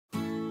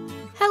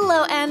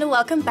Hello and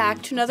welcome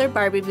back to another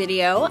Barbie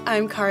video.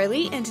 I'm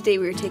Carly and today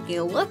we're taking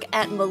a look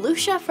at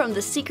Malucia from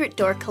the Secret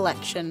Door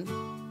collection.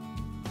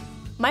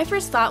 My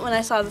first thought when I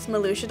saw this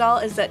Malucia doll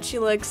is that she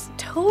looks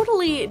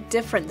totally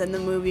different than the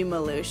movie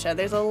Malucia.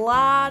 There's a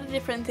lot of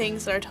different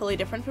things that are totally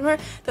different from her.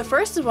 The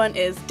first one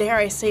is, dare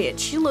I say it,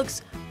 she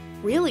looks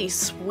really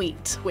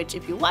sweet, which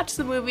if you watch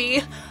the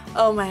movie,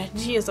 oh my,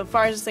 she is the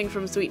farthest thing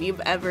from sweet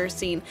you've ever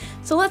seen.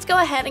 So let's go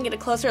ahead and get a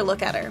closer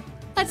look at her.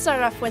 Let's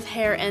start off with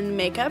hair and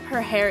makeup.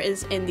 Her hair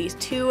is in these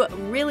two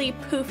really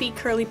poofy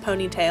curly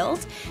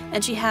ponytails,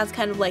 and she has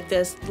kind of like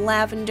this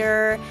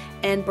lavender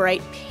and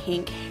bright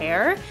pink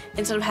hair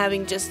instead of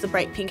having just the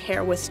bright pink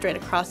hair with straight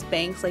across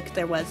bangs like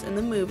there was in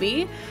the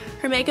movie.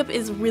 Her makeup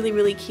is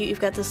really cute.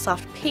 You've got this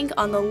soft pink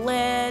on the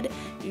lid,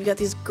 you've got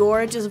these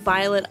gorgeous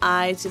violet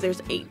eyes,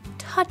 there's a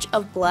touch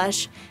of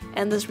blush,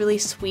 and this really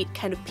sweet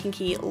kind of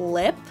pinky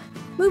lip.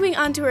 Moving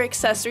on to her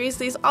accessories,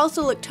 these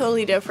also look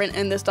totally different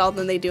in this doll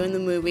than they do in the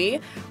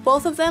movie.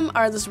 Both of them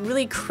are this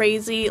really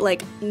crazy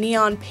like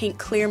neon pink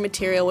clear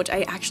material, which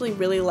I actually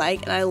really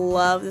like, and I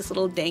love this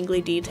little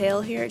dangly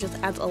detail here. It just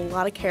adds a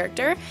lot of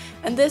character.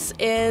 And this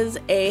is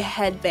a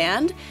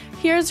headband.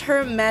 Here's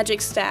her magic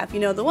staff,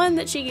 you know, the one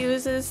that she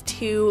uses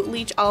to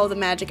leech all of the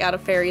magic out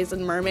of fairies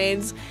and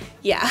mermaids.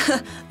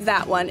 Yeah,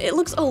 that one. It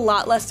looks a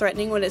lot less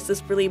threatening when it's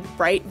this really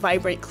bright,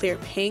 vibrant, clear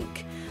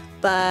pink,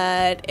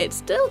 but it's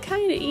still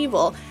kind of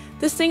evil.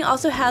 This thing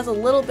also has a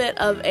little bit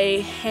of a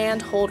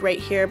handhold right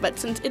here, but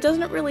since it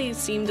doesn't really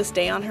seem to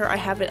stay on her, I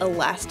have it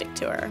elastic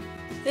to her.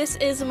 This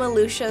is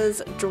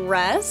Malucia's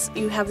dress.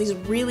 You have these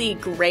really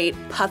great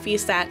puffy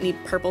satiny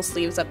purple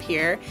sleeves up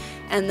here,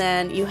 and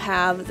then you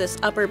have this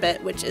upper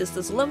bit which is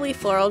this lovely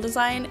floral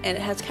design, and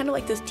it has kind of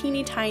like this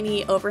teeny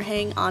tiny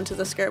overhang onto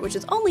the skirt, which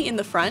is only in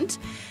the front,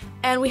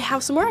 and we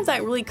have some more of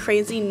that really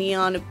crazy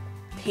neon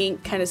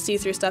pink kind of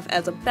see-through stuff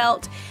as a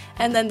belt.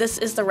 And then this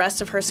is the rest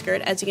of her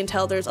skirt. As you can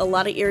tell, there's a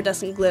lot of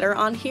iridescent glitter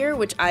on here,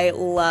 which I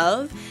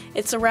love.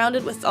 It's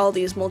surrounded with all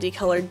these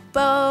multicolored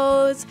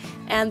bows,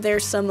 and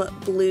there's some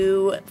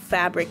blue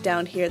fabric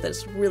down here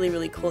that's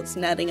really cool. It's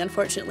netting.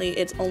 Unfortunately,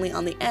 it's only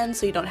on the end,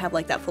 so you don't have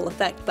like that full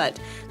effect, but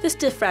this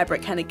stiff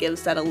fabric kind of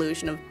gives that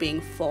illusion of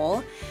being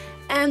full.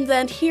 And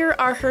then here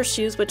are her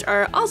shoes, which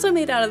are also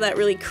made out of that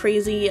really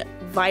crazy,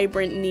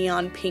 vibrant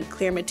neon pink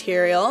clear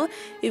material.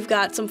 You've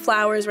got some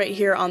flowers right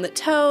here on the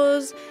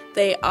toes.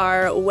 They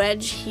are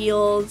wedge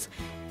heels,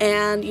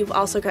 and you've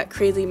also got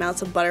crazy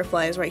amounts of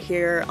butterflies right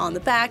here on the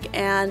back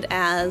and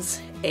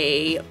as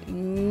a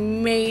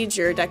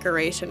major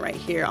decoration right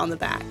here on the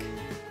back.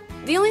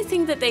 The only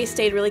thing that they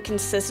stayed really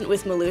consistent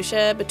with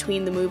Malucia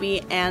between the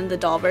movie and the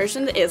doll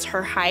version is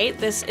her height.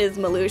 This is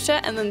Malucia,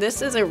 and then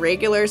this is a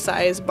regular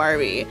size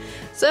Barbie.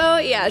 So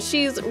yeah,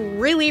 she's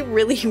really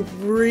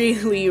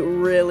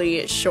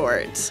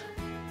short.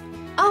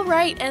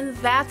 Alright, and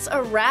that's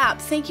a wrap.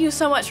 Thank you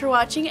so much for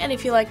watching, and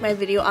if you like my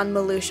video on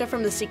Malucia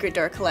from the Secret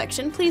Door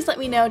collection, please let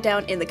me know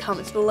down in the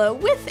comments below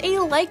with a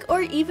like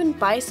or even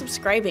by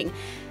subscribing.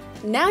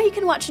 Now you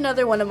can watch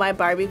another one of my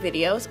Barbie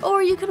videos,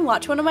 or you can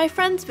watch one of my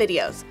friends'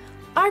 videos.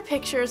 Our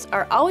pictures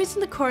are always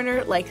in the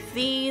corner like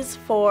these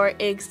for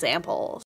examples.